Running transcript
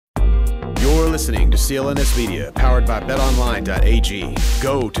listening to CLNS Media, powered by betonline.ag.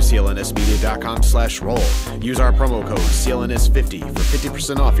 Go to clnsmedia.com/roll. Use our promo code CLNS50 for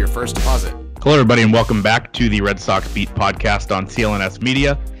 50% off your first deposit. Hello, everybody, and welcome back to the Red Sox Beat podcast on CLNS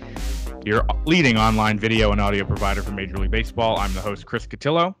Media, your leading online video and audio provider for Major League Baseball. I'm the host, Chris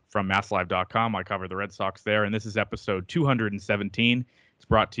Cotillo from MassLive.com. I cover the Red Sox there, and this is episode 217. It's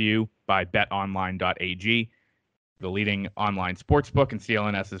brought to you by betonline.ag, the leading online sportsbook and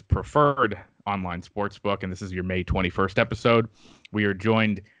CLNS's preferred online sportsbook, and this is your May 21st episode. We are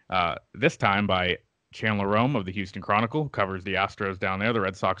joined this time by Chandler Rome of the Houston Chronicle, who covers the Astros down there. The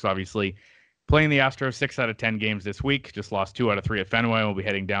Red Sox obviously playing the Astros 6 out of 10 games this week, just lost 2 out of 3 at Fenway. We'll be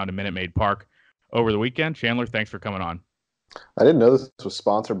heading down to Minute Maid Park over the weekend. Chandler, thanks for coming on. I didn't know this was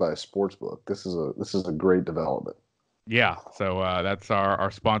sponsored by a sportsbook. This is a great development. Yeah, so that's our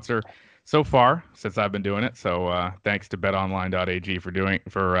sponsor so far since I've been doing it. So thanks to betonline.ag for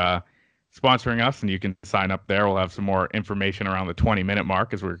sponsoring us, and you can sign up there. We'll have some more information around the 20-minute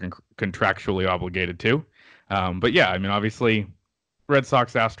mark as we're contractually obligated to. But yeah, I mean, obviously, Red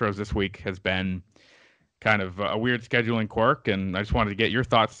Sox Astros this week has been kind of a weird scheduling quirk, and I just wanted to get your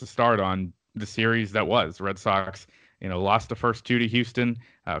thoughts to start on the series that was. Red Sox, lost the first 2 to Houston,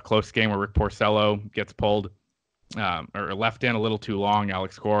 close game where Rick Porcello gets pulled or left in a little too long.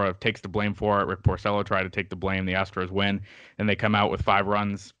 Alex Cora takes the blame for it. Rick Porcello tried to take the blame. The Astros win, and they come out with 5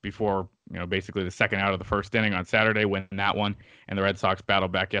 runs before, basically the second out of the first inning on Saturday, win that one, and the Red Sox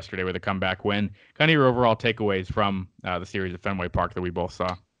battled back yesterday with a comeback win. Kind of your overall takeaways from the series at Fenway Park that we both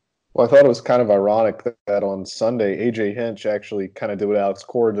saw. Well, I thought it was kind of ironic that on Sunday, A.J. Hinch actually kind of did what Alex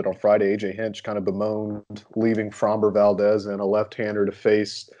Cora did on Friday. A.J. Hinch kind of bemoaned leaving Framber Valdez and a left-hander to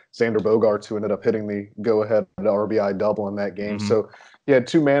face Xander Bogaerts, who ended up hitting the go-ahead RBI double in that game. Mm-hmm. So you had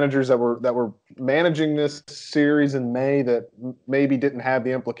 2 managers that were managing this series in May that maybe didn't have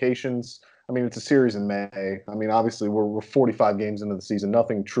the implications. I mean, it's a series in May. I mean, obviously, we're 45 games into the season.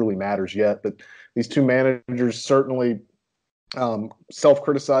 Nothing truly matters yet. But these 2 managers certainly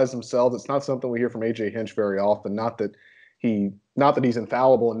self-criticize themselves. It's not something we hear from A.J. Hinch very often. Not that he's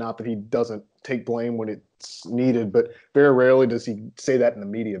infallible and not that he doesn't take blame when it's needed, but very rarely does he say that in the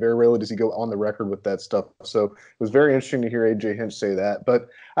media. Very rarely does he go on the record with that stuff. So it was very interesting to hear A.J. Hinch say that. But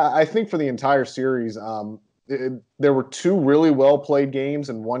I think for the entire series, there were 2 really well-played games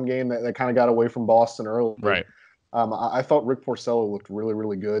and 1 game that kind of got away from Boston early. Right. I thought Rick Porcello looked really,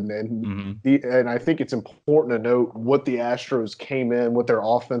 really good, and I think it's important to note what the Astros came in, what their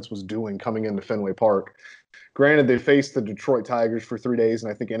offense was doing coming into Fenway Park. Granted, they faced the Detroit Tigers for 3 days,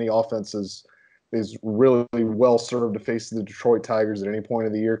 and I think any offense is really well served to face the Detroit Tigers at any point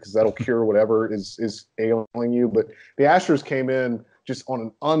of the year because that'll cure whatever is ailing you. But the Astros came in just on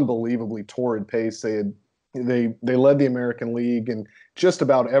an unbelievably torrid pace. They led the American League in just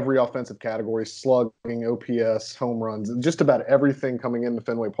about every offensive category: slugging, OPS, home runs, just about everything coming into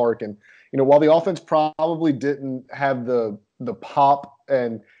Fenway Park. And while the offense probably didn't have the pop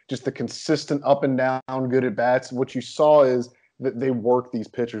and just the consistent up and down good at bats, what you saw is that they work these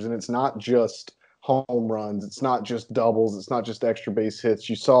pitchers, and it's not just home runs, it's not just doubles, it's not just extra base hits.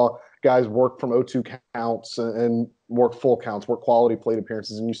 You saw guys work from 0-2 counts and work full counts, work quality plate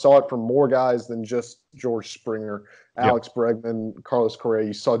appearances. And you saw it from more guys than just George Springer, Alex Bregman, Carlos Correa.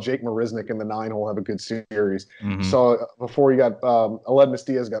 You saw Jake Marisnick in the 9-hole have a good series. Mm-hmm. So before you got Aledmus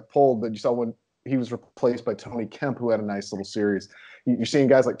Diaz got pulled, but you saw when he was replaced by Tony Kemp, who had a nice little series. You're seeing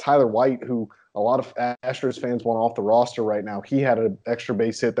guys like Tyler White, who a lot of Astros fans want off the roster right now. He had an extra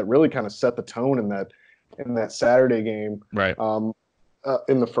base hit that really kind of set the tone in that Saturday game. Right.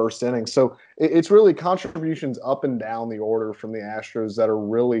 In the first inning. So it's really contributions up and down the order from the Astros that are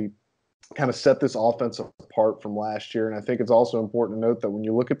really kind of set this offense apart from last year. And I think it's also important to note that when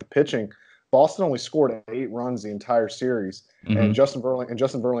you look at the pitching, Boston only scored 8 runs the entire series, and Justin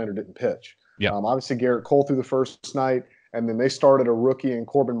Verlander didn't pitch. Yeah. Obviously, Garrett Cole threw the first night, and then they started a rookie in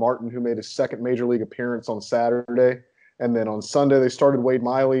Corbin Martin, who made his second major league appearance on Saturday. And then on Sunday, they started Wade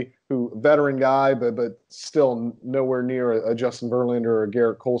Miley, who veteran guy, but still nowhere near a Justin Verlander or a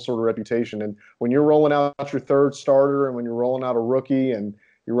Garrett Cole sort of reputation. And when you're rolling out your third starter, and when you're rolling out a rookie, and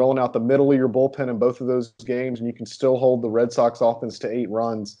you're rolling out the middle of your bullpen in both of those games, and you can still hold the Red Sox offense to 8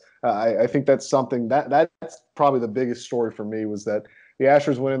 runs, I think that's something that's probably the biggest story for me, was that the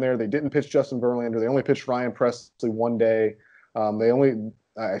Astros went in there. They didn't pitch Justin Verlander. They only pitched Ryan Presley one day.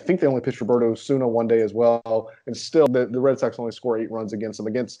 I think they only pitched Roberto Osuna one day as well. And still, the Red Sox only score 8 runs against them,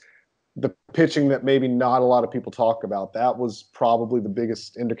 against the pitching that maybe not a lot of people talk about. That was probably the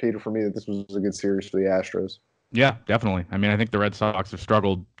biggest indicator for me that this was a good series for the Astros. Yeah, definitely. I mean, I think the Red Sox have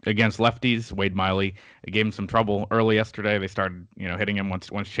struggled against lefties. Wade Miley gave him some trouble early yesterday. They started, hitting him once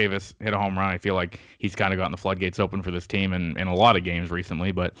Chavis hit a home run. I feel like he's kind of gotten the floodgates open for this team in a lot of games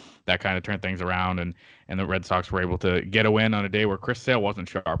recently, but that kind of turned things around, and the Red Sox were able to get a win on a day where Chris Sale wasn't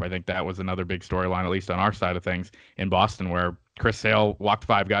sharp. I think that was another big storyline, at least on our side of things in Boston, where Chris Sale walked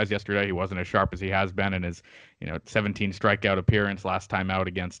 5 guys yesterday. He wasn't as sharp as he has been in his, 17 strikeout appearance last time out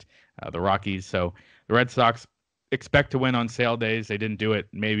against the Rockies. So the Red Sox expect to win on sale days. They didn't do it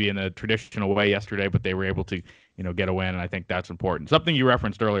maybe in a traditional way yesterday, but they were able to, get a win, and I think that's important. Something you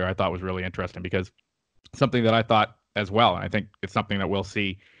referenced earlier I thought was really interesting, because something that I thought as well, and I think it's something that we'll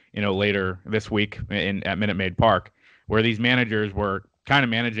see, later this week at Minute Maid Park, where these managers were kind of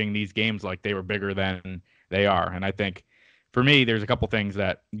managing these games like they were bigger than they are. And I think for me, there's a couple things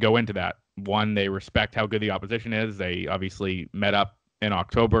that go into that. One, they respect how good the opposition is. They obviously met up in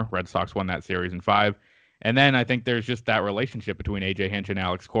October. Red Sox won that series in 5. And then I think there's just that relationship between A.J. Hinch and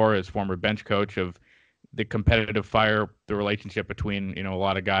Alex Cora, as former bench coach, of the competitive fire, the relationship between, a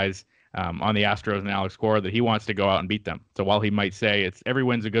lot of guys on the Astros and Alex Cora, that he wants to go out and beat them. So while he might say it's every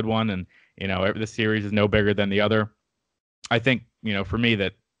win's a good one, and, this series is no bigger than the other, I think, for me,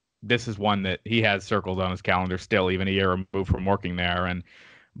 that this is one that he has circled on his calendar still, even a year removed from working there. And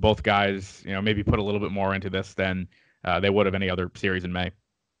both guys, maybe put a little bit more into this than they would have any other series in May.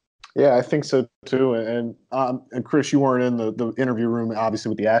 Yeah, I think so too. And Chris, you weren't in the interview room, obviously,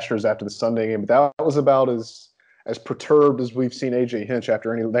 with the Astros after the Sunday game, but that was about as perturbed as we've seen AJ Hinch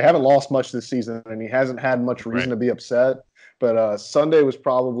after any. They haven't lost much this season, and he hasn't had much reason to be upset. But Sunday was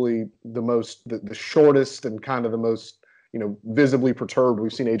probably the shortest and kind of the most visibly perturbed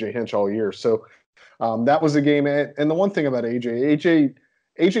we've seen AJ Hinch all year. So that was a game. And the one thing about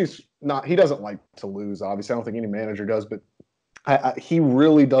AJ's not, he doesn't like to lose. Obviously, I don't think any manager does, but he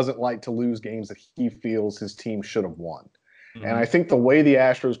really doesn't like to lose games that he feels his team should have won. Mm-hmm. And I think the way the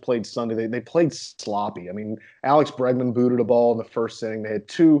Astros played Sunday, they played sloppy. I mean, Alex Bregman booted a ball in the first inning. They had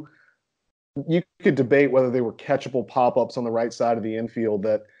 2. You could debate whether they were catchable pop-ups on the right side of the infield,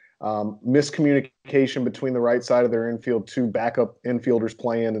 that miscommunication between the right side of their infield, 2 backup infielders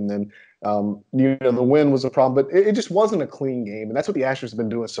playing, and then the wind was a problem. But it just wasn't a clean game, and that's what the Astros have been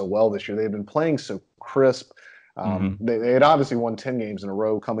doing so well this year. They've been playing so crisp. They had obviously won 10 games in a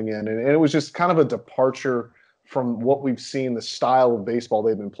row coming in, and it was just kind of a departure from what we've seen, the style of baseball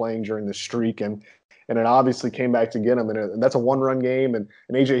they've been playing during the streak, and it obviously came back to get them. And that's a 1-run game, and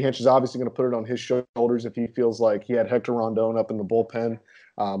A.J. Hinch is obviously going to put it on his shoulders if he feels like he had Hector Rondon up in the bullpen.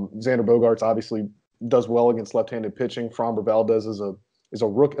 Xander Bogaerts obviously does well against left-handed pitching. Framber Valdez is a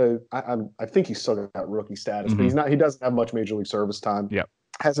rookie. I think he's still got rookie status, but he doesn't have much major league service time. Yeah,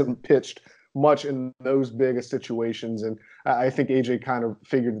 hasn't pitched much in those big of situations. And I think AJ kind of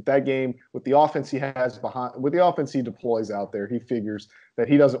figured that game, with the offense he has with the offense he deploys out there, he figures that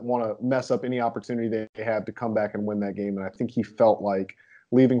he doesn't want to mess up any opportunity they have to come back and win that game. And I think he felt like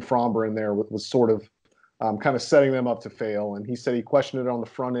leaving Framber in there was sort of kind of setting them up to fail. And he said he questioned it on the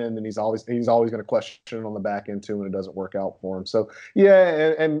front end, and he's always going to question it on the back end too, when it doesn't work out for him. So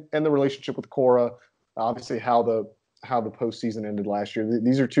yeah, and the relationship with Cora, obviously how the postseason ended last year.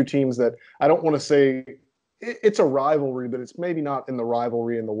 These are 2 teams that I don't want to say it's a rivalry, but it's maybe not in the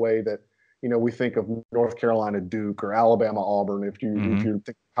rivalry in the way that we think of North Carolina Duke or Alabama Auburn. If you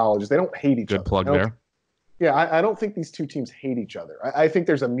think colleges, they don't hate each other. Good plug there. Yeah, I don't think these 2 teams hate each other. I think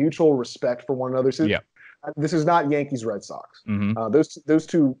there's a mutual respect for one another. So this is not Yankees Red Sox. Those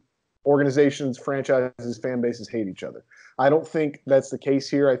 2 organizations, franchises, fan bases hate each other. I don't think that's the case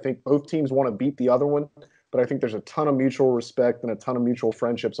here. I think both teams want to beat the other one, but I think there's a ton of mutual respect and a ton of mutual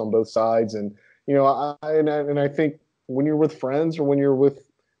friendships on both sides. And I think when you're with friends or when you're with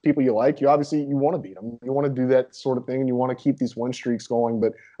people you like, you want to beat them. You want to do that sort of thing, and you want to keep these win streaks going.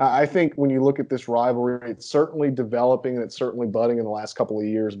 But I think when you look at this rivalry, it's certainly developing and it's certainly budding in the last couple of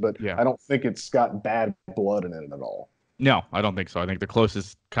years. But I don't think it's got bad blood in it at all. No, I don't think so. I think the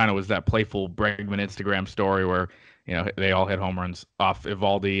closest kind of was that playful Bregman Instagram story where they all hit home runs off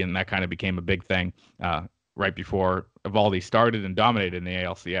Evaldi, and that kind of became a big thing right before Evaldi started and dominated in the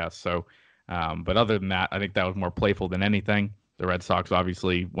ALCS. So, but other than that, I think that was more playful than anything. The Red Sox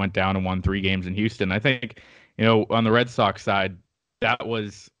obviously went down and won 3 games in Houston. I think, on the Red Sox side, that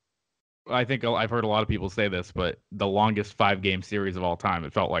was, I think I've heard a lot of people say this, but the longest 5-game series of all time.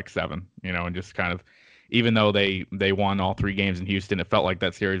 It felt like 7, and just kind of, even though they won all 3 games in Houston, it felt like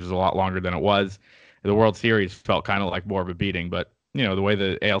that series was a lot longer than it was. The World Series felt kind of like more of a beating, but, the way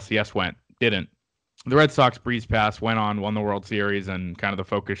the ALCS went, didn't. The Red Sox breezed past, went on, won the World Series, and kind of the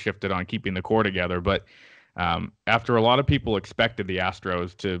focus shifted on keeping the core together. But after a lot of people expected the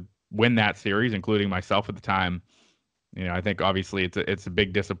Astros to win that series, including myself at the time. I think obviously it's a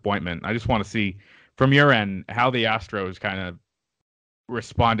big disappointment. I just want to see from your end how the Astros kind of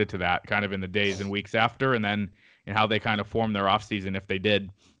responded to that kind of in the days and weeks after, and then how they kind of formed their offseason if they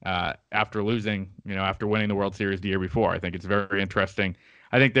did after losing, after winning the World Series the year before. I think it's very interesting.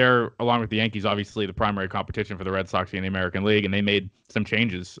 I think they're, along with the Yankees, obviously the primary competition for the Red Sox in the American League, and they made some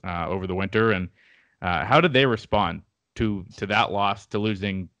changes over the winter. And how did they respond to that loss, to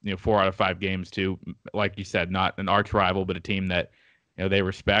losing 4 out of 5 games to, like you said, not an arch rival, but a team that they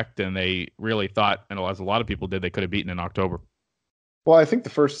respect and they really thought, and as a lot of people did, they could have beaten in October? Well, I think the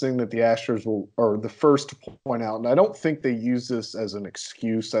first thing that the Astros or the first to point out, and I don't think they use this as an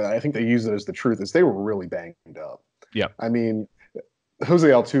excuse, I think they use it as the truth, is they were really banged up. Yeah. I mean, Jose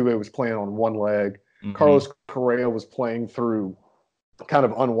Altuve was playing on one leg. Mm-hmm. Carlos Correa was playing through, kind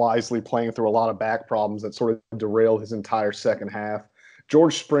of unwisely playing through a lot of back problems that sort of derailed his entire second half.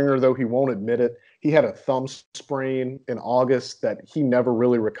 George Springer, though he won't admit it, he had a thumb sprain in August that he never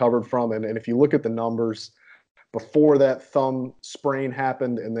really recovered from. And if you look at the numbers, before that thumb sprain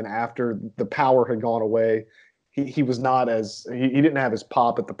happened and then after the power had gone away, he was not as he didn't have his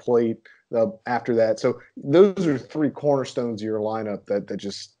pop at the plate after that. So those are 3 cornerstones of your lineup that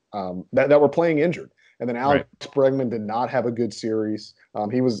just that were playing injured. And then Alex Bregman did not have a good series.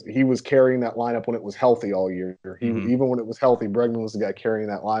 He was carrying that lineup when it was healthy all year. Even when it was healthy, Bregman was the guy carrying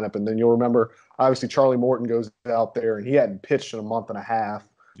that lineup. And then you'll remember, obviously, Charlie Morton goes out there and he hadn't pitched in a month and a half.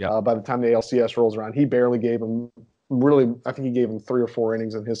 Yep. By the time the ALCS rolls around, he barely gave him I think he gave him 3 or 4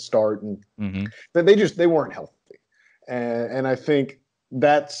 innings in his start, and they weren't healthy. And I think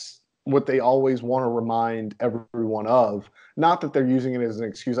that's what they always want to remind everyone of. Not that they're using it as an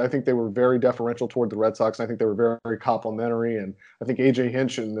excuse. I think they were very deferential toward the Red Sox. I think they were very, very complimentary. And I think A.J.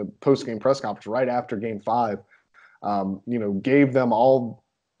 Hinch in the post-game press conference right after Game 5, gave them all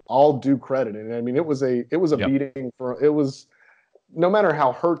due credit. And I mean, it was a beating for it was. No matter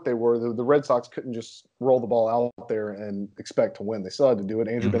how hurt they were, the Red Sox couldn't just roll the ball out there and expect to win. They still had to do it.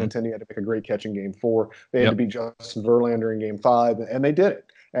 Andrew Benintendi had to make a great catch in Game 4. They had to beat Justin Verlander in Game 5, and they did it.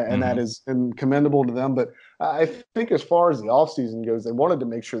 And that is commendable to them. But I think as far as the offseason goes, they wanted to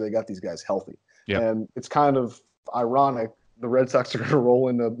make sure they got these guys healthy. Yep. And it's kind of ironic. The Red Sox are going to roll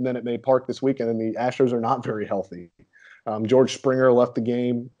into Minute Maid Park this weekend, and the Astros are not very healthy. George Springer left the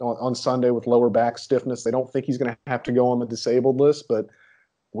game on Sunday with lower back stiffness. They don't think he's going to have to go on the disabled list, but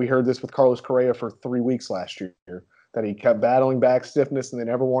we heard this with Carlos Correa for 3 weeks last year, that he kept battling back stiffness and they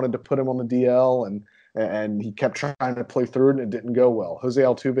never wanted to put him on the DL, and he kept trying to play through it and it didn't go well. Jose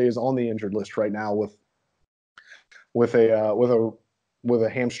Altuve is on the injured list right now with a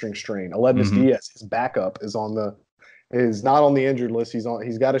hamstring strain. Aledmys Diaz, his backup, is not on the injured list.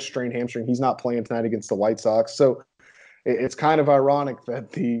 He's got a strained hamstring. He's not playing tonight against the White Sox. So it's kind of ironic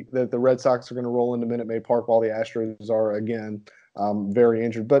that the Red Sox are going to roll into Minute Maid Park while the Astros are, again, very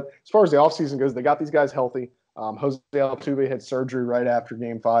injured. But as far as the offseason goes, they got these guys healthy. Jose Altuve had surgery right after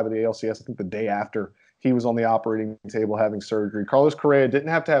Game 5 of the ALCS. I think the day after he was on the operating table having surgery. Carlos Correa didn't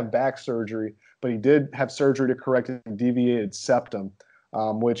have to have back surgery, but he did have surgery to correct a deviated septum,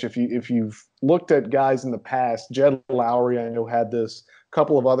 which if you've looked at guys in the past, Jed Lowry, I know, had this. A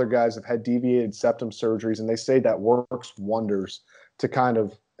couple of other guys have had deviated septum surgeries, and they say that works wonders to kind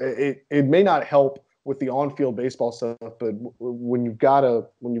of it may not help with the on-field baseball stuff, but when you've got a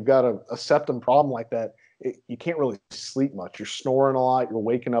septum problem like that, you can't really sleep much. You're snoring a lot. You're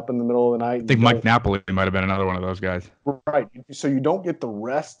waking up in the middle of the night. I think Mike Napoli might have been another one of those guys. Right. So you don't get the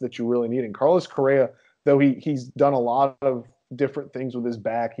rest that you really need. And Carlos Correa, though he's done a lot of different things with his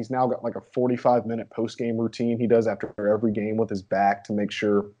back, he's now got like a 45-minute post-game routine he does after every game with his back to make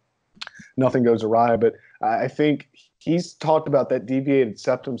sure nothing goes awry. But I think he's talked about that deviated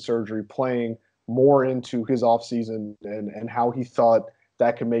septum surgery playing more into his offseason and how he thought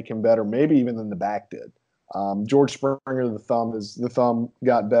that could make him better, maybe even than the back did. George Springer, the thumb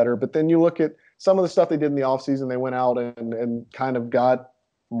got better. But then you look at some of the stuff they did in the offseason. They went out and kind of got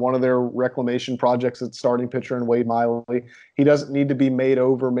one of their reclamation projects at starting pitcher in Wade Miley. He doesn't need to be made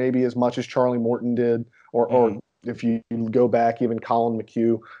over maybe as much as Charlie Morton did, or if you go back, even Colin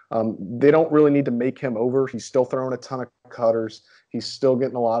McHugh. They don't really need to make him over. He's still throwing a ton of cutters. He's still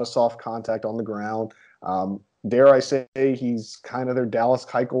getting a lot of soft contact on the ground. Dare I say he's kind of their Dallas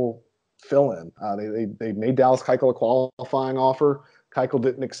Keuchel fill-in. They made Dallas Keuchel a qualifying offer. Keuchel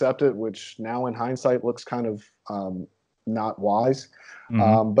didn't accept it, which now in hindsight looks kind of not wise.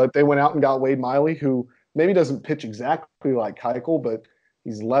 But they went out and got Wade Miley, who maybe doesn't pitch exactly like Keuchel, but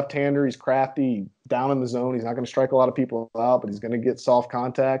he's left-hander, he's crafty, down in the zone. He's not going to strike a lot of people out, but he's going to get soft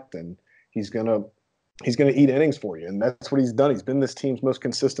contact, and he's going to he's going to eat innings for you, and that's what he's done. He's been this team's most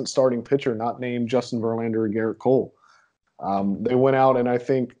consistent starting pitcher, not named Justin Verlander or Garrett Cole. They went out, and I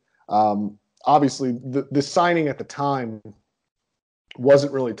think obviously the signing at the time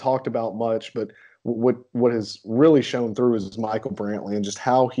wasn't really talked about much, but what has really shown through is Michael Brantley and just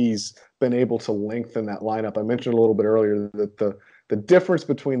how he's been able to lengthen that lineup. I mentioned a little bit earlier that the difference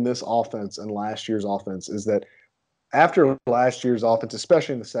between this offense and last year's offense is that after last year's offense,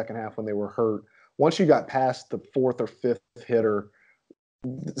 especially in the second half when they were hurt, once you got past the fourth or fifth hitter,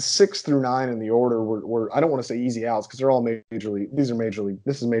 6 through 9 in the order were I don't want to say easy outs because they're all this is major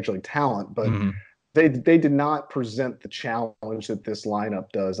league talent, but they did not present the challenge that this lineup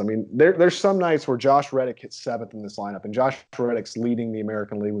does. I mean, there's some nights where Josh Reddick hits 7th in this lineup, and Josh Reddick's leading the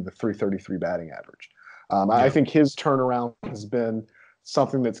American League with a .333 batting average. I think his turnaround has been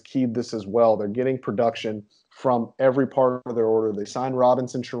something that's keyed this as well. They're getting production from every part of their order. They signed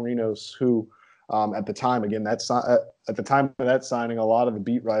Robinson Chirinos, who at the time, again, at the time of that signing, a lot of the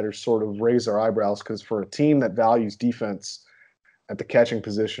beat writers sort of raised their eyebrows because for a team that values defense at the catching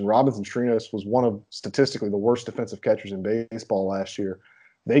position, Robinson Chirinos was one of statistically the worst defensive catchers in baseball last year.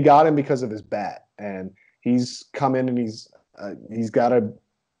 They got him because of his bat, and he's come in and he's got a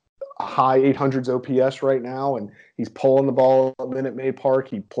high 800s OPS right now, and he's pulling the ball at Minute Maid Park.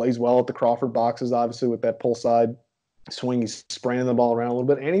 He plays well at the Crawford boxes, obviously, with that pull side swing. He's spraying the ball around a little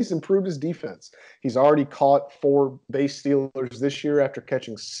bit, and he's improved his defense. He's already caught 4 base stealers this year after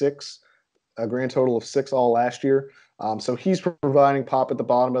catching 6, a grand total of 6 all last year. So he's providing pop at the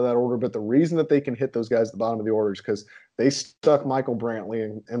bottom of that order. But the reason that they can hit those guys at the bottom of the order is because they stuck Michael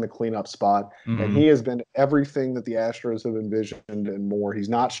Brantley in the cleanup spot, and he has been everything that the Astros have envisioned and more. He's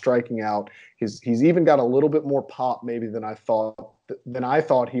not striking out. He's even got a little bit more pop maybe than I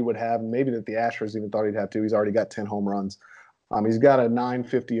thought he would have, and maybe that the Astros even thought he'd have to. He's already got 10 home runs. He's got a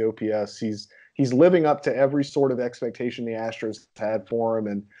 .950 OPS. He's living up to every sort of expectation the Astros had for him,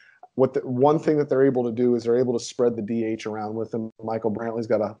 and one thing that they're able to do is they're able to spread the DH around with him. Michael Brantley's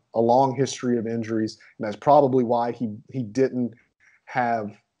got a long history of injuries, and that's probably why he didn't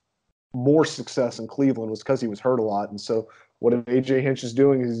have more success in Cleveland, was because he was hurt a lot. And so what A.J. Hinch is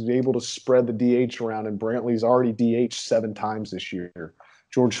doing is he's able to spread the DH around, and Brantley's already DH 7 times this year.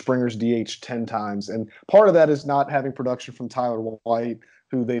 George Springer's DH 10 times. And part of that is not having production from Tyler White,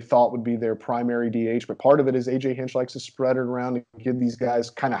 who they thought would be their primary DH. But part of it is A.J. Hinch likes to spread it around and give these guys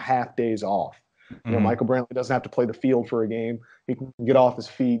kind of half days off. You know, Michael Brantley doesn't have to play the field for a game. He can get off his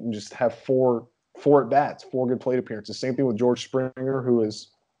feet and just have 4 at-bats, 4 good plate appearances. Same thing with George Springer, who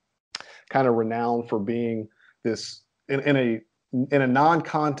is kind of renowned for being this in a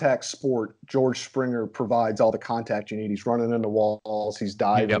non-contact sport. George Springer provides all the contact you need. He's running into walls, he's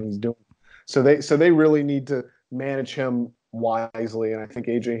diving, he's doing so they really need to manage him wisely, and I think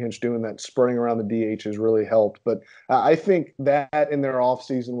A.J. Hinch doing that, spreading around the DH, has really helped. But I think that in their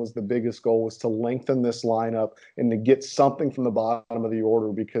offseason was the biggest goal, was to lengthen this lineup and to get something from the bottom of the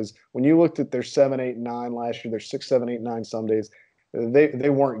order, because when you looked at their 7, 8, 9 last year, their 6, 7, 8, 9 some days, they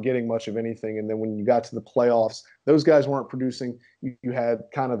weren't getting much of anything. And then when you got to the playoffs, those guys weren't producing. You had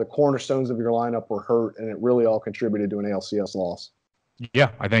kind of the cornerstones of your lineup were hurt, and it really all contributed to an ALCS loss.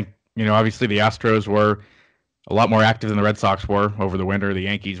 Yeah, I think, obviously the Astros were a lot more active than the Red Sox were over the winter. The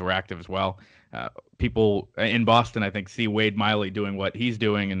Yankees were active as well. People in Boston, I think, see Wade Miley doing what he's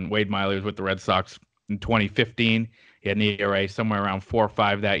doing, and Wade Miley was with the Red Sox in 2015. He had an ERA somewhere around 4 or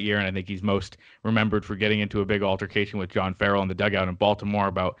 5 that year, and I think he's most remembered for getting into a big altercation with John Farrell in the dugout in Baltimore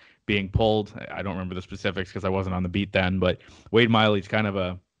about being pulled. I don't remember the specifics because I wasn't on the beat then, but Wade Miley's kind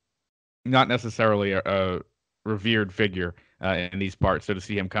of not necessarily a revered figure in these parts. So to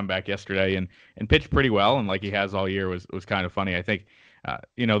see him come back yesterday and pitch pretty well, and like he has all year, was kind of funny. I think,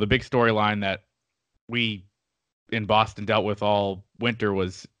 the big storyline that we in Boston dealt with all winter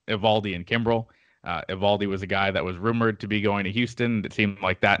was Eovaldi and Kimbrel. Eovaldi was a guy that was rumored to be going to Houston. It seemed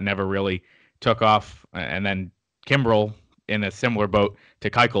like that never really took off. And then Kimbrel in a similar boat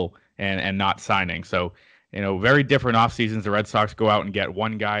to Keuchel and not signing. So, very different off seasons. The Red Sox go out and get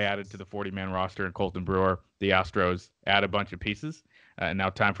one guy added to the 40-man roster in Colton Brewer. The Astros add a bunch of pieces. And now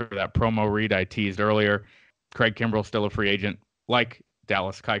time for that promo read I teased earlier. Craig Kimbrel still a free agent, like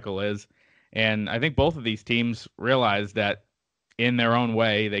Dallas Keuchel is. And I think both of these teams realized that in their own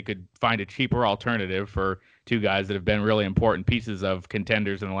way, they could find a cheaper alternative for 2 guys that have been really important pieces of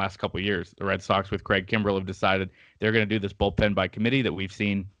contenders in the last couple of years. The Red Sox with Craig Kimbrel have decided they're going to do this bullpen by committee that we've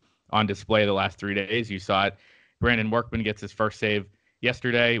seen on display the last 3 days. You saw it. Brandon Workman gets his first save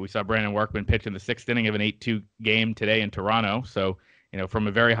yesterday. We saw Brandon Workman pitch in the 6th inning of an 8-2 game today in Toronto. So, from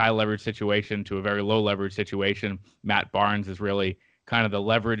a very high leverage situation to a very low leverage situation, Matt Barnes has really kind of the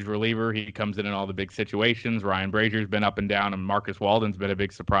leverage reliever. He comes in all the big situations. Ryan Brazier's been up and down, and Marcus Walden's been a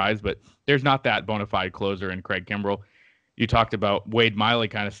big surprise, but there's not that bona fide closer in Craig Kimbrell. You talked about Wade Miley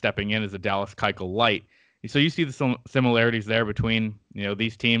kind of stepping in as a Dallas Keuchel light. So you see the similarities there between,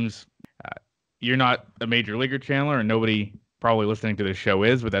 these teams. You're not a major leaguer, Chandler, and nobody probably listening to this show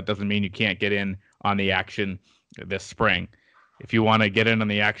is, but that doesn't mean you can't get in on the action this spring. If you want to get in on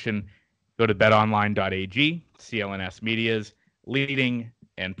the action, go to betonline.ag, CLNS Media's leading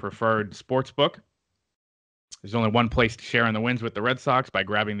and preferred sportsbook. There's only one place to share in the wins with the Red Sox, by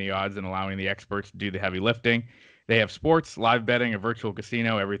grabbing the odds and allowing the experts to do the heavy lifting. They have sports, live betting, a virtual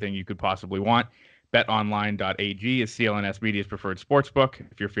casino, everything you could possibly want. BetOnline.ag is CLNS Media's preferred sportsbook.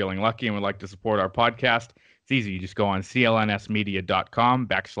 If you're feeling lucky and would like to support our podcast, it's easy. You just go on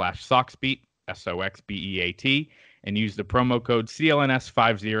clnsmedia.com/SoxBeat, SOXBEAT, and use the promo code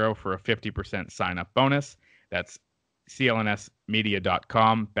CLNS50 for a 50% sign-up bonus. That's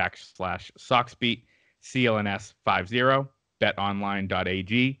clnsmedia.com/SoxBeat, CLNS50.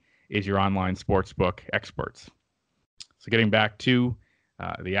 BetOnline.ag is your online sportsbook experts. So getting back to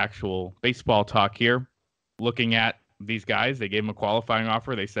the actual baseball talk here, looking at these guys, they gave them a qualifying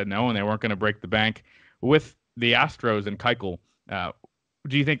offer. They said no, and they weren't going to break the bank. With the Astros and Keuchel,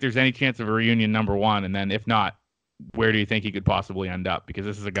 do you think there's any chance of a reunion, number one? And then if not, where do you think he could possibly end up? Because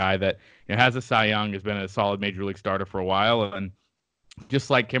this is a guy that has a Cy Young, has been a solid major league starter for a while, and just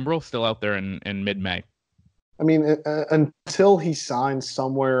like Kimbrell, still out there in mid-May. I mean, until he signs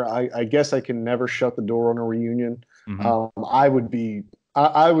somewhere, I guess I can never shut the door on a reunion. Mm-hmm. I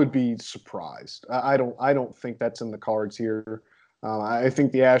would be surprised. I don't think that's in the cards here. I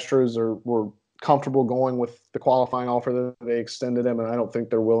think the Astros were comfortable going with the qualifying offer that they extended him, and I don't think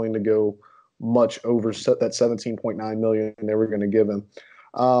they're willing to go much over that $17.9 million they were going to give him.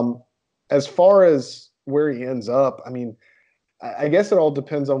 As far as where he ends up, I mean, I guess it all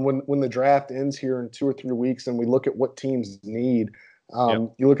depends on when the draft ends here in 2 or 3 weeks, and we look at what teams need.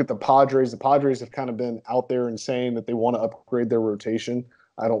 You look at the Padres. The Padres have kind of been out there and saying that they want to upgrade their rotation.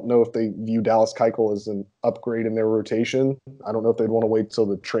 I don't know if they view Dallas Keuchel as an upgrade in their rotation. I don't know if they'd want to wait till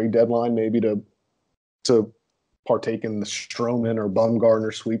the trade deadline maybe to partake in the Stroman or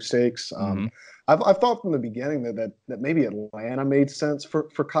Bumgarner sweepstakes. Mm-hmm. I've thought from the beginning that maybe Atlanta made sense for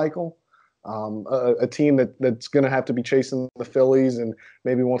Keuchel. A team that's going to have to be chasing the Phillies and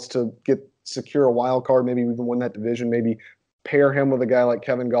maybe wants to secure a wild card, maybe even win that division, maybe pair him with a guy like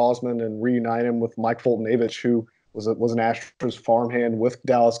Kevin Gausman and reunite him with Mike Fultonavich, who was an Astros farmhand with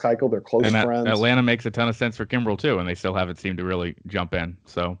Dallas Keuchel. They're close friends. Atlanta makes a ton of sense for Kimbrell too, and they still haven't seemed to really jump in.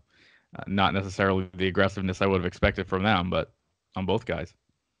 So not necessarily the aggressiveness I would have expected from them, but on both guys.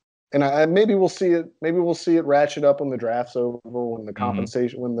 And maybe we'll see it. Maybe we'll see it ratchet up when the draft's over, when the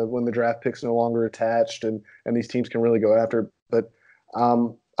compensation, when the draft pick's no longer attached, and these teams can really go after it. But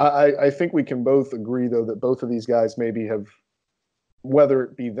I think we can both agree, though, that both of these guys maybe have, whether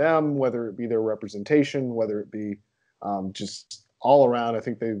it be them, whether it be their representation, whether it be just all around, I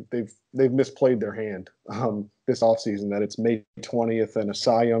think they've misplayed their hand this offseason. That it's May 20th and a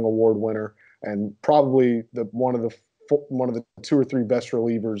Cy Young Award winner, and probably one of the 2 or 3 best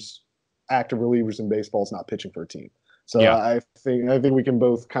active relievers in baseball is not pitching for a team. So yeah. I think we can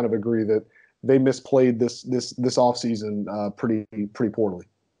both kind of agree that they misplayed this offseason pretty poorly.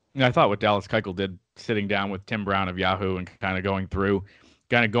 I thought what Dallas Keuchel did, sitting down with Tim Brown of Yahoo and kind of going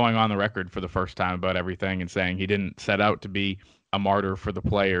on the record for the first time about everything and saying he didn't set out to be a martyr for the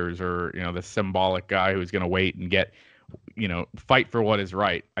players or the symbolic guy who's going to wait and get fight for what is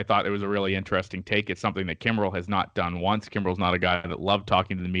right. I thought it was a really interesting take. It's something that Kimbrell has not done once. Kimbrell's not a guy that loved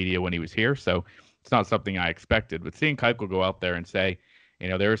talking to the media when he was here, so it's not something I expected. But seeing Keuchel go out there and say,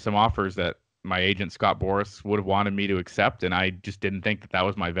 there are some offers that my agent Scott Boras would have wanted me to accept, and I just didn't think that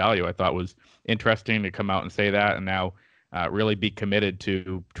was my value. I thought it was interesting to come out and say that, and now really be committed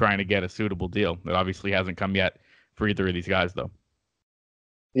to trying to get a suitable deal. That obviously hasn't come yet for either of these guys, though.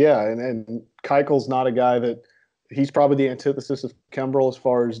 Yeah, and Keuchel's not a guy that. He's probably the antithesis of Kimbrell as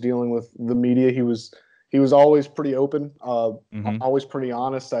far as dealing with the media. He was always pretty open, always pretty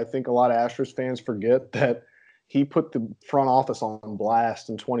honest. I think a lot of Astros fans forget that he put the front office on blast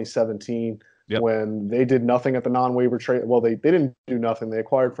in 2017 when they did nothing at the non-waiver trade. Well, they didn't do nothing. They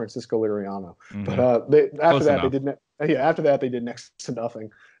acquired Francisco Liriano, but after that they did next to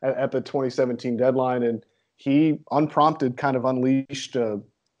nothing at the 2017 deadline, and he unprompted kind of unleashed a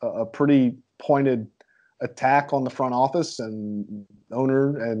pretty pointed attack on the front office and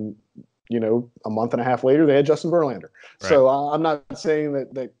owner, and a month and a half later they had Justin Verlander. Right. So I'm not saying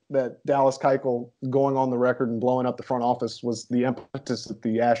that Dallas Keuchel going on the record and blowing up the front office was the impetus that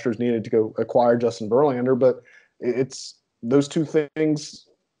the Astros needed to go acquire Justin Verlander, but it's those two things,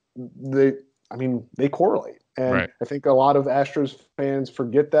 they correlate. And right. I think a lot of Astros fans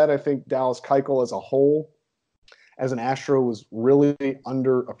forget that. I think Dallas Keuchel as a whole, as an Astro, was really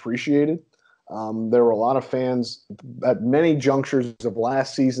underappreciated. There were a lot of fans at many junctures of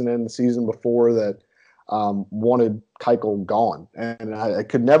last season and the season before that wanted Keuchel gone. And I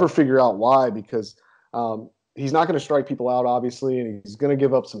could never figure out why, because he's not going to strike people out, obviously, and he's going to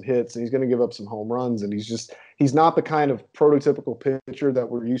give up some hits, and he's going to give up some home runs, and he's not the kind of prototypical pitcher that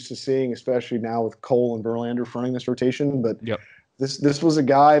we're used to seeing, especially now with Cole and Verlander fronting this rotation. But yep. This was a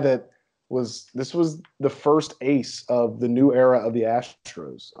guy that was the first ace of the new era of the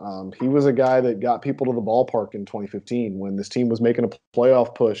Astros. He was a guy that got people to the ballpark in 2015 when this team was making a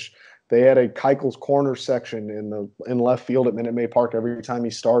playoff push. They had a Keuchel's Corner section in left field at Minute Maid Park every time he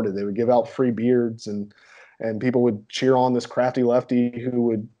started. They would give out free beards, and people would cheer on this crafty lefty who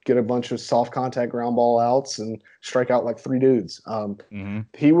would get a bunch of soft contact ground ball outs and strike out like three dudes. He and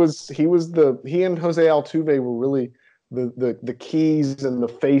Jose Altuve were really the keys and the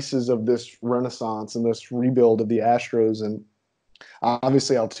faces of this renaissance and this rebuild of the Astros. And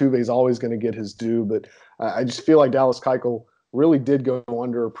obviously Altuve is always going to get his due, but I just feel like Dallas Keuchel really did go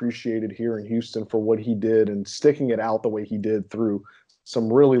underappreciated here in Houston for what he did and sticking it out the way he did through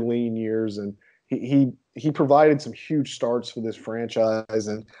some really lean years. And he provided some huge starts for this franchise.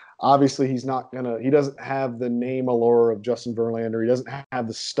 And obviously he doesn't have the name allure of Justin Verlander. He doesn't have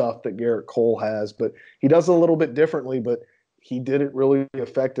the stuff that Garrett Cole has, but he does it a little bit differently, but he did it really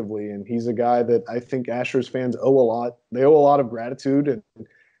effectively. And he's a guy that I think Astros fans owe a lot. They owe a lot of gratitude,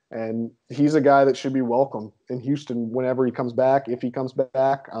 and he's a guy that should be welcome in Houston whenever he comes back, if he comes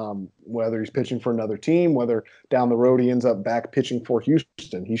back, whether he's pitching for another team, whether down the road he ends up back pitching for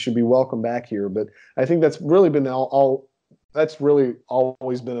Houston. He should be welcome back here. But I think that's really been that's really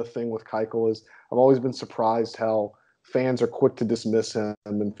always been a thing with Keuchel. Is I've always been surprised how fans are quick to dismiss him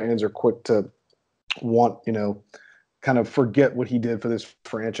and fans are quick to want, kind of forget what he did for this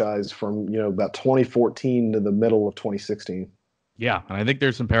franchise from, about 2014 to the middle of 2016. Yeah, and I think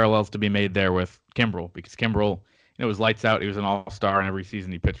there's some parallels to be made there with Kimbrel, because Kimbrel, was lights out. He was an all-star, and every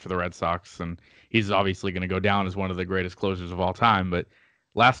season he pitched for the Red Sox, and he's obviously going to go down as one of the greatest closers of all time. But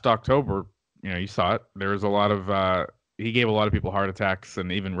last October, you saw it. There was a lot of he gave a lot of people heart attacks,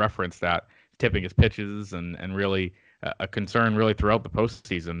 and even referenced that, tipping his pitches, and really a concern really throughout the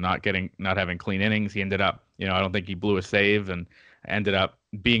postseason, not having clean innings. He ended up, I don't think he blew a save, and ended up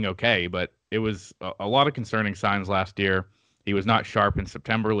being okay. But it was a lot of concerning signs last year. He was not sharp in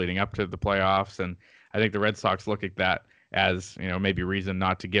September leading up to the playoffs, and I think the Red Sox look at that as, maybe reason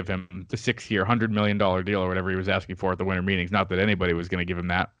not to give him the 6-year, $100 million deal or whatever he was asking for at the winter meetings. Not that anybody was going to give him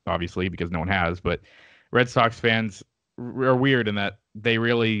that, obviously, because no one has, but Red Sox fans are weird in that they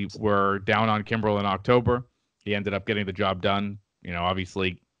really were down on Kimbrel in October. He ended up getting the job done,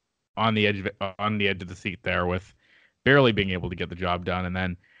 obviously on the edge of the seat there with barely being able to get the job done, and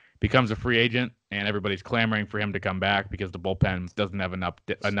then becomes a free agent, and everybody's clamoring for him to come back because the bullpen doesn't have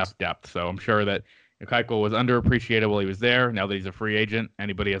enough depth. So I'm sure that Keuchel was underappreciated while he was there. Now that he's a free agent,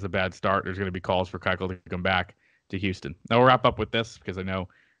 anybody has a bad start, there's going to be calls for Keuchel to come back to Houston. Now we'll wrap up with this because I know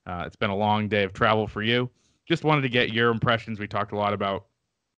it's been a long day of travel for you. Just wanted to get your impressions. We talked a lot about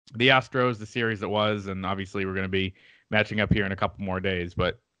the Astros, the series that was, and obviously we're going to be matching up here in a couple more days.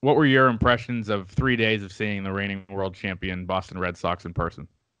 But what were your impressions of 3 days of seeing the reigning world champion Boston Red Sox in person?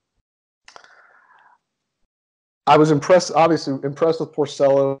 I was obviously impressed with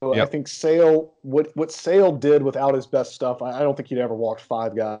Porcello. Yep. I think Sale, what Sale did without his best stuff, I don't think he'd ever walked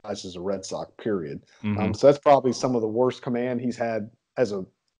 5 guys as a Red Sox, period. Mm-hmm. So that's probably some of the worst command he's had as a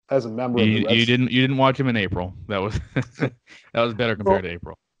member of the Red Sox. You didn't watch him in April. That was better compared to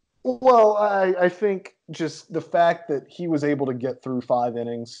April. Well, I think just the fact that he was able to get through 5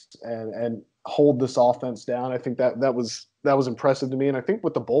 innings and hold this offense down, I think that was impressive to me. And I think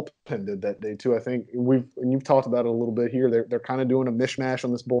what the bullpen did that day too. I think you've talked about it a little bit here. They're kind of doing a mishmash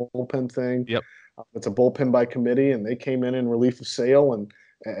on this bullpen thing. Yep. It's a bullpen by committee, and they came in relief of Sale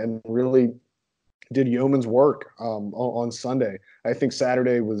and really did yeoman's work on Sunday. I think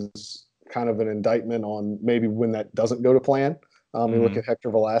Saturday was kind of an indictment on maybe when that doesn't go to plan. You look at Hector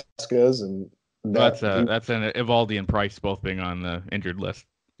Velasquez, and that's an Evaldi and Price both being on the injured list.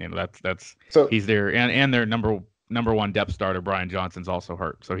 That's so he's there, and their number one depth starter Brian Johnson's also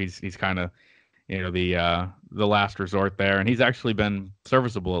hurt, so he's kind of the last resort there, and he's actually been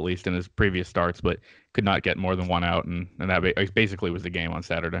serviceable at least in his previous starts, but could not get more than 1 out, and that basically was the game on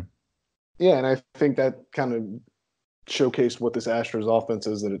Saturday. Yeah, and I think that kind of showcased what this Astros offense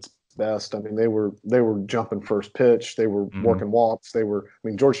is, that it's best. I mean, they were jumping first pitch. They were working walks.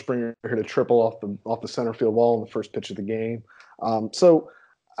 George Springer hit a triple off the center field wall in the first pitch of the game. So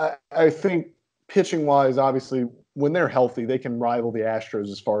I think pitching wise, obviously, when they're healthy, they can rival the Astros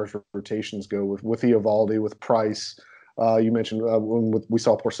as far as rotations go with Eovaldi, with Price. You mentioned when we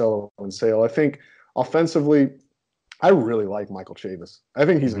saw Porcello and Sale. I think offensively, I really like Michael Chavis. I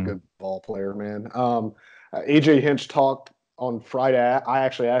think he's a good ball player, man. AJ Hinch talked on Friday. I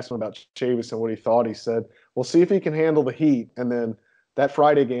actually asked him about Chavis and what he thought. He said, "We'll see if he can handle the heat." And then that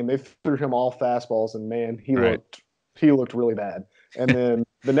Friday game, they threw him all fastballs, and man, he looked really bad. And then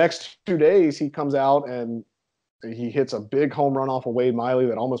the next 2 days, he comes out and he hits a big home run off of Wade Miley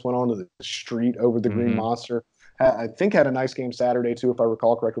that almost went onto the street over the Green Monster. I think had a nice game Saturday too, if I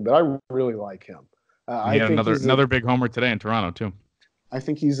recall correctly. But I really like him. He had another big homer today in Toronto too. I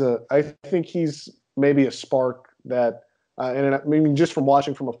think he's maybe a spark that, and I mean, just from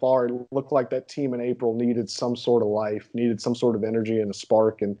watching from afar, it looked like that team in April needed some sort of life, needed some sort of energy and a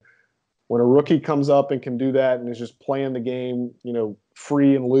spark. And when a rookie comes up and can do that and is just playing the game,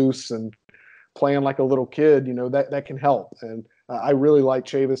 free and loose and playing like a little kid, that can help. And I really like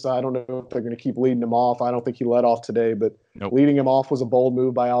Chavis. I don't know if they're going to keep leading him off. I don't think he led off today, but leading him off was a bold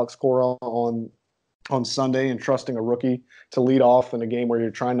move by Alex Cora on Sunday, and trusting a rookie to lead off in a game where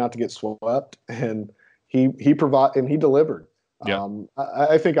you're trying not to get swept. And he delivered. Yeah.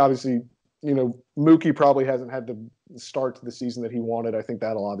 I think obviously, Mookie probably hasn't had the start to the season that he wanted. I think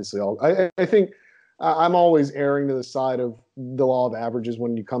that'll obviously I think I'm always erring to the side of the law of averages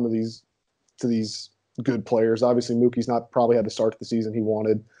when you come to these good players. Obviously, Mookie's not probably had the start to the season he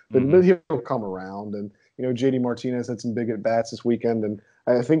wanted, but he'll come around. And JD Martinez had some big at bats this weekend, and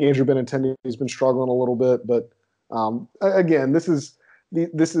I think Andrew Benintendi has been struggling a little bit. But again, it's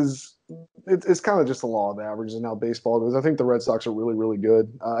kind of just the law of averages and how baseball goes. I think the Red Sox are really, really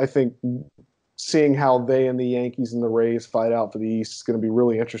good. I think seeing how they and the Yankees and the Rays fight out for the East is going to be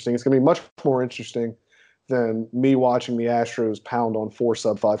really interesting. It's going to be much more interesting than me watching the Astros pound on 4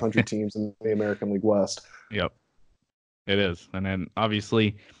 sub-500 teams in the American League West. Yep, it is. And then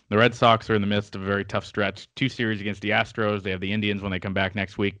obviously the Red Sox are in the midst of a very tough stretch. 2 series against the Astros. They have the Indians when they come back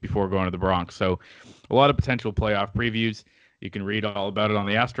next week before going to the Bronx. So a lot of potential playoff previews. You can read all about it on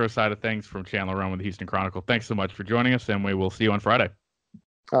the Astros side of things from Chandler Rome with the Houston Chronicle. Thanks so much for joining us, and we will see you on Friday.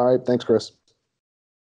 All right. Thanks, Chris.